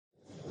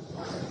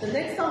The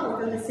next song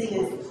we're going to sing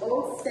is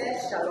Ose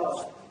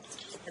Shalom,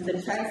 and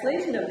the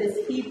translation of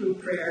this Hebrew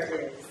prayer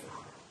is,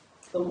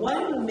 "The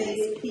one who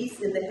makes peace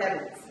in the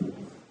heavens,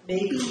 may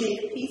he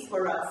make peace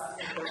for us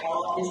and for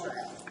all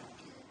Israel."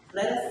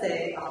 Let us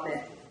say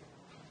Amen.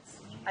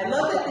 I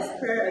love that this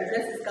prayer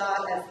addresses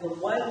God as the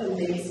one who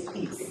makes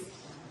peace.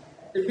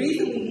 The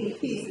reason we need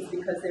peace is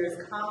because there is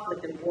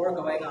conflict and war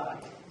going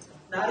on,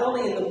 not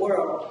only in the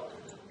world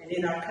and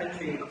in our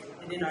country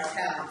and in our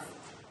towns,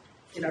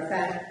 in our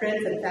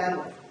friends and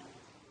family,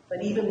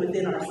 but even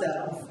within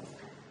ourselves.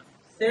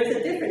 There's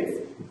a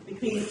difference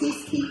between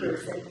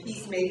peacekeepers and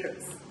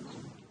peacemakers.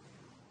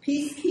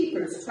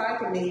 Peacekeepers try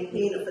to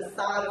maintain a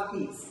facade of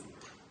peace,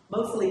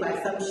 mostly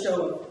by some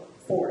show of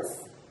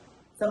force.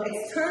 So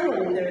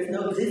externally there is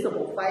no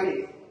visible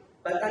fighting,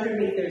 but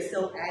underneath there is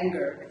still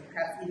anger and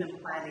perhaps even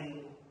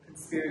planning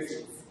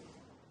conspiracies.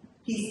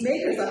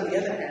 Peacemakers, on the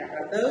other hand,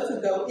 are those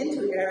who go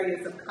into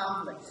areas of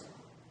conflict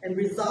and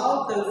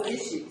resolve those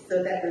issues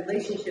so that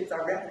relationships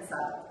are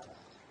reconciled,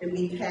 and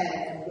we can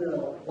and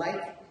will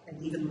like and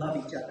even love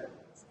each other.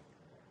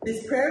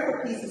 This prayer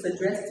for peace is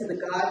addressed to the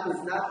God who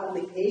is not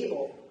only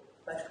able,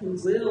 but who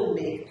will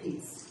make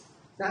peace.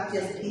 Not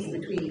just peace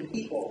between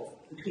people,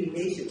 between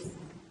nations,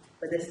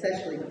 but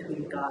especially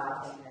between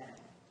God and man.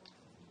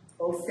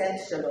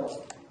 Ose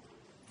Shalom.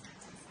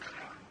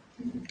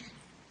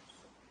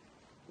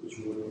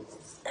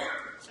 Peace.